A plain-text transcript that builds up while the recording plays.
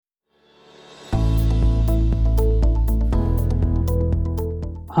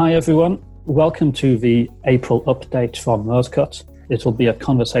Hi everyone, welcome to the April update from Rosecut. It'll be a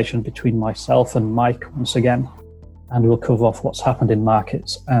conversation between myself and Mike once again, and we'll cover off what's happened in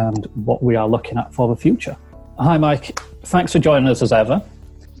markets and what we are looking at for the future. Hi Mike, thanks for joining us as ever.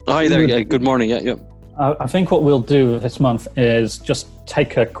 Hi there, good morning. I think what we'll do this month is just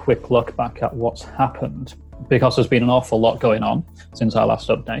take a quick look back at what's happened, because there's been an awful lot going on since our last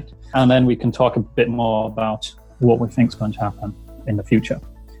update, and then we can talk a bit more about what we think is going to happen in the future.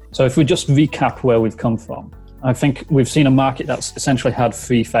 So if we just recap where we've come from, I think we've seen a market that's essentially had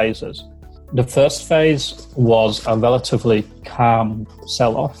three phases. The first phase was a relatively calm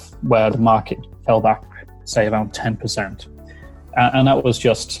sell-off where the market fell back, say, around 10%. And that was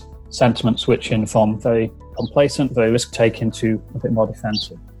just sentiment switching from very complacent, very risk-taking to a bit more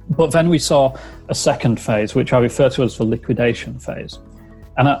defensive. But then we saw a second phase, which I refer to as the liquidation phase.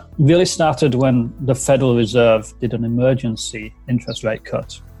 And that really started when the Federal Reserve did an emergency interest rate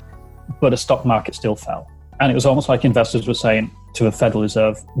cut, but the stock market still fell. And it was almost like investors were saying to the Federal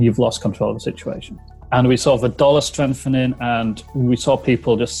Reserve, you've lost control of the situation. And we saw the dollar strengthening, and we saw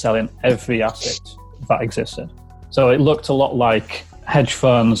people just selling every asset that existed. So it looked a lot like hedge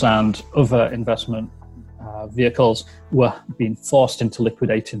funds and other investment vehicles were being forced into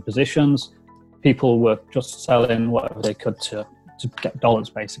liquidating positions. People were just selling whatever they could to get dollars,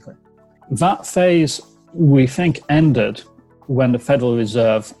 basically. That phase, we think, ended when the Federal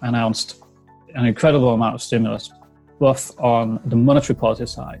Reserve announced an incredible amount of stimulus, both on the monetary policy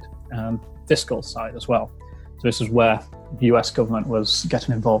side and fiscal side as well. So this is where the US government was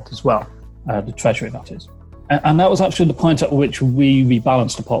getting involved as well, the Treasury, that is. And that was actually the point at which we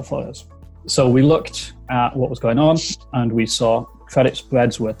rebalanced the portfolios. So we looked at what was going on, and we saw credit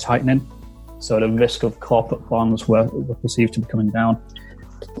spreads were tightening. So the risk of corporate bonds were perceived to be coming down.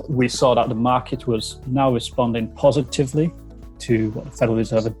 We saw that the market was now responding positively to what the Federal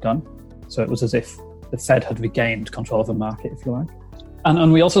Reserve had done. So it was as if the Fed had regained control of the market, if you like.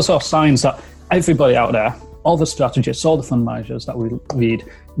 And we also saw signs that everybody out there, all the strategists, all the fund managers that we read,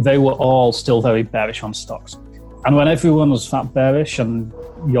 they were all still very bearish on stocks. And when everyone was that bearish and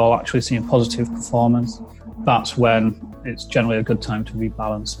you're actually seeing positive performance, that's when it's generally a good time to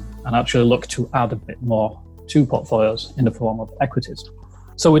rebalance and actually look to add a bit more to portfolios in the form of equities.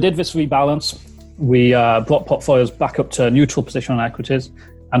 So we did this rebalance. We brought portfolios back up to a neutral position on equities,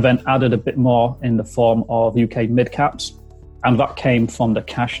 and then added a bit more in the form of UK mid-caps. And that came from the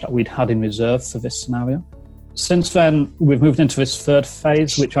cash that we'd had in reserve for this scenario. Since then, we've moved into this third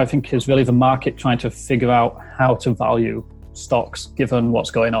phase, which I think is really the market trying to figure out how to value stocks given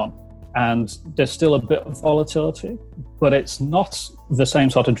what's going on. And there's still a bit of volatility, but it's not the same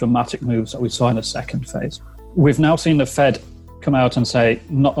sort of dramatic moves that we saw in the second phase. We've now seen the Fed come out and say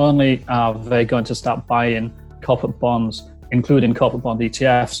not only are they going to start buying corporate bonds, including corporate bond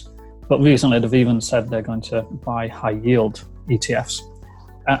ETFs, but recently they've even said they're going to buy high yield ETFs.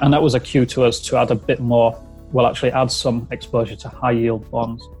 And that was a cue to us to add a bit more, well, actually add some exposure to high yield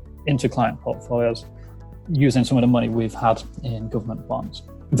bonds into client portfolios using some of the money we've had in government bonds.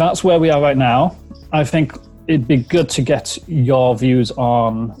 That's where we are right now. I think it'd be good to get your views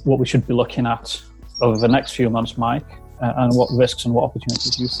on what we should be looking at over the next few months, Mike, and what risks and what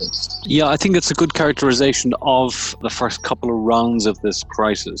opportunities you see. Yeah, I think it's a good characterization of the first couple of rounds of this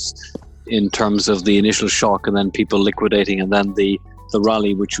crisis in terms of the initial shock and then people liquidating and then the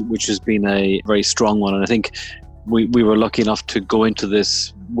rally, which has been a very strong one. And I think we were lucky enough to go into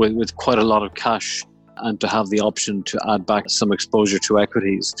this with quite a lot of cash and to have the option to add back some exposure to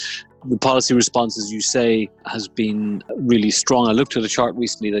equities. The policy response, as you say, has been really strong. I looked at a chart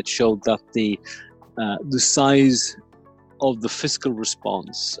recently that showed that the size of the fiscal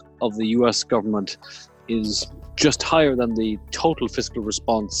response of the US government is just higher than the total fiscal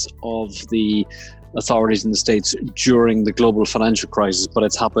response of the authorities in the States during the global financial crisis, but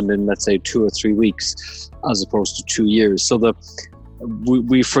it's happened in, let's say, 2 or 3 weeks as opposed to 2 years. So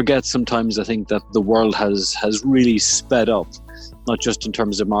we forget sometimes, I think, that the world has really sped up, not just in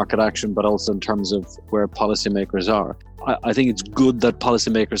terms of market action, but also in terms of where policymakers are. I think it's good that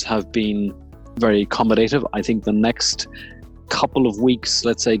policymakers have been very accommodative. I think the next couple of weeks,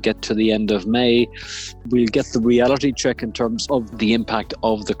 let's say get to the end of May, we'll get the reality check in terms of the impact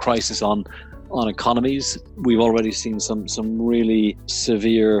of the crisis on economies. We've already seen some really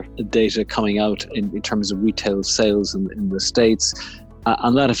severe data coming out in terms of retail sales in the States.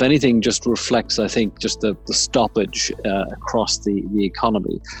 And that, if anything, just reflects, I think, just the stoppage across the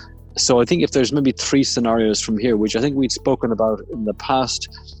economy. So I think if there's maybe 3 scenarios from here, which I think we'd spoken about in the past,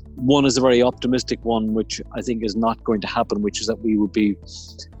 one is a very optimistic one, which I think is not going to happen, which is that we would be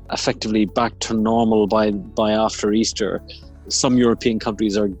effectively back to normal by after Easter. Some European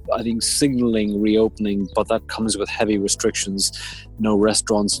countries are, I think, signaling reopening, but that comes with heavy restrictions. No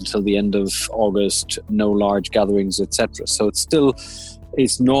restaurants until the end of August, no large gatherings, etc. So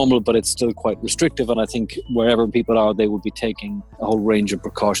it's normal, but it's still quite restrictive. And I think wherever people are, they will be taking a whole range of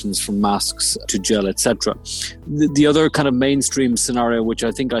precautions from masks to gel, etc. The other kind of mainstream scenario, which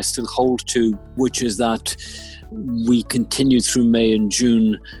I think I still hold to, which is that we continue through May and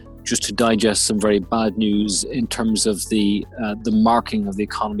June just to digest some very bad news in terms of the marking of the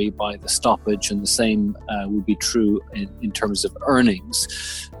economy by the stoppage, and the same would be true in terms of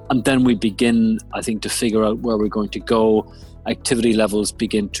earnings. And then we begin, I think, to figure out where we're going to go. Activity levels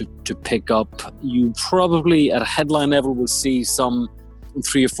begin to pick up. You probably, at a headline level, will see some in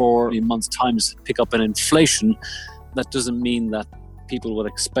 3 or 4 months' time pick up in inflation. That doesn't mean that people would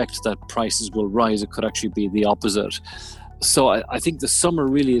expect that prices will rise. It could actually be the opposite. So I think the summer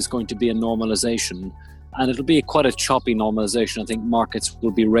really is going to be a normalization, and it'll be quite a choppy normalization. I think markets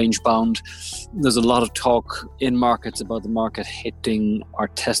will be range bound. There's a lot of talk in markets about the market hitting or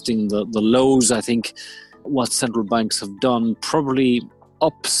testing the lows. I think what central banks have done probably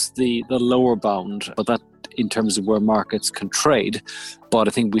ups the lower bound, but that in terms of where markets can trade. But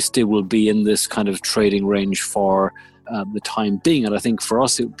I think we still will be in this kind of trading range for the time being. And I think for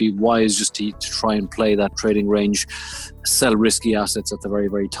us, it would be wise just to try and play that trading range, sell risky assets at the very,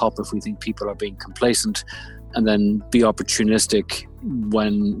 very top if we think people are being complacent, and then be opportunistic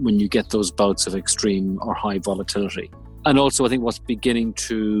when you get those bouts of extreme or high volatility. And also, I think what's beginning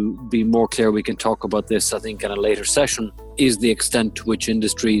to be more clear, we can talk about this, I think, in a later session, is the extent to which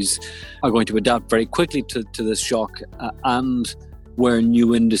industries are going to adapt very quickly to this shock, and where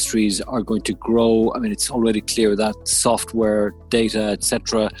new industries are going to grow. I mean, it's already clear that software, data,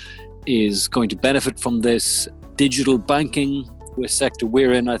 etc., is going to benefit from this. Digital banking, the sector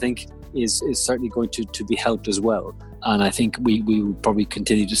we're in, I think, is certainly going to be helped as well. And I think we will probably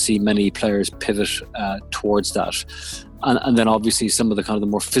continue to see many players pivot towards that. And then obviously some of the kind of the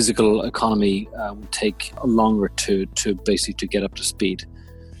more physical economy will take longer to basically to get up to speed.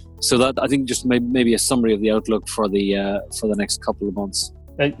 So that, I think, just maybe a summary of the outlook for the next couple of months.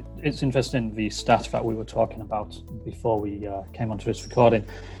 It's interesting, the stat that we were talking about before we came onto this recording.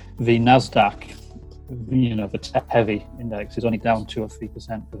 The NASDAQ, the tech-heavy index, is only down 2 or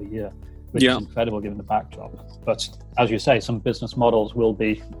 3% for the year, which is incredible given the backdrop. But as you say, some business models will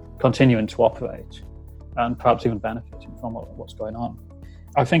be continuing to operate and perhaps even benefiting from what's going on.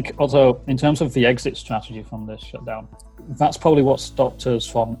 I think also in terms of the exit strategy from this shutdown, that's probably what stopped us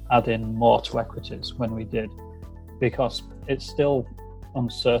from adding more to equities when we did, because it's still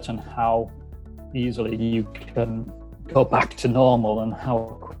uncertain how easily you can go back to normal and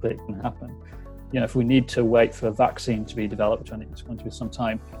how quickly it can happen. If we need to wait for a vaccine to be developed, and it's going to be some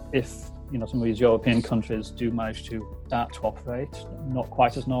time, if some of these European countries do manage to start to operate, not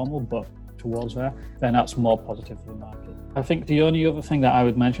quite as normal, but towards there, then that's more positive for the market. I think the only other thing that I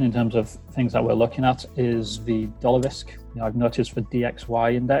would mention in terms of things that we're looking at is the dollar risk. I've noticed the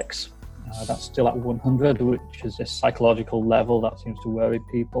DXY index, that's still at 100, which is a psychological level that seems to worry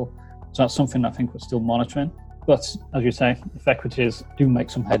people. So that's something I think we're still monitoring. But as you say, if equities do make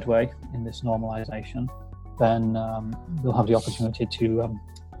some headway in this normalization, then we'll have the opportunity to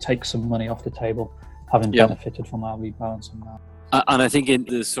take some money off the table, having benefited from our rebalancing now. And I think in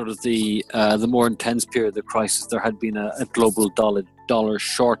the sort of the more intense period of the crisis, there had been a global dollar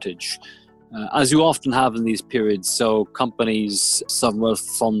shortage, as you often have in these periods. So companies, sovereign wealth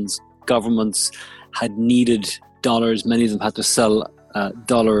funds, governments had needed dollars. Many of them had to sell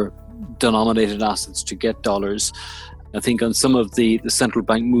dollar-denominated assets to get dollars. I think on some of the central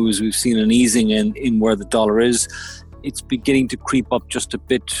bank moves, we've seen an easing in where the dollar is. It's beginning to creep up just a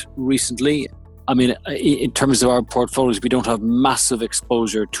bit recently. I mean, in terms of our portfolios, we don't have massive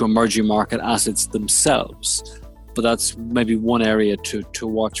exposure to emerging market assets themselves, but that's maybe one area to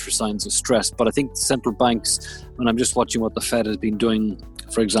watch for signs of stress. But I think central banks, when I'm just watching what the Fed has been doing,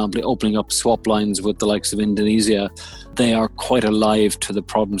 for example, opening up swap lines with the likes of Indonesia, they are quite alive to the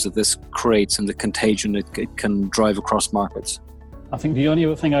problems that this creates and the contagion it can drive across markets. I think the only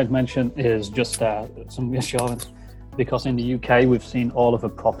other thing I'd mention is just some reassurance. Because in the UK, we've seen all of the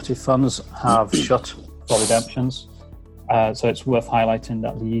property funds have shut for redemptions. So it's worth highlighting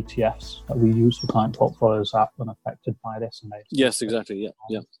that the ETFs that we use for client portfolios are unaffected by this. And yes, exactly.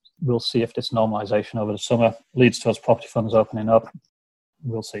 Yeah. We'll see if this normalization over the summer leads to us property funds opening up.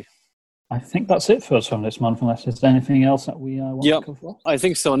 We'll see. I think that's it for us from this month, unless there's anything else that we want to cover off. I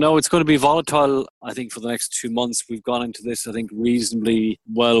think so. No, it's going to be volatile, I think, for the next 2 months. We've gone into this, I think, reasonably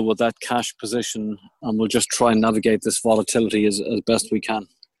well with that cash position, and we'll just try and navigate this volatility as best we can.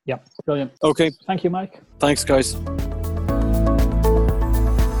 Yeah, brilliant. Okay. Thank you, Mike. Thanks, guys.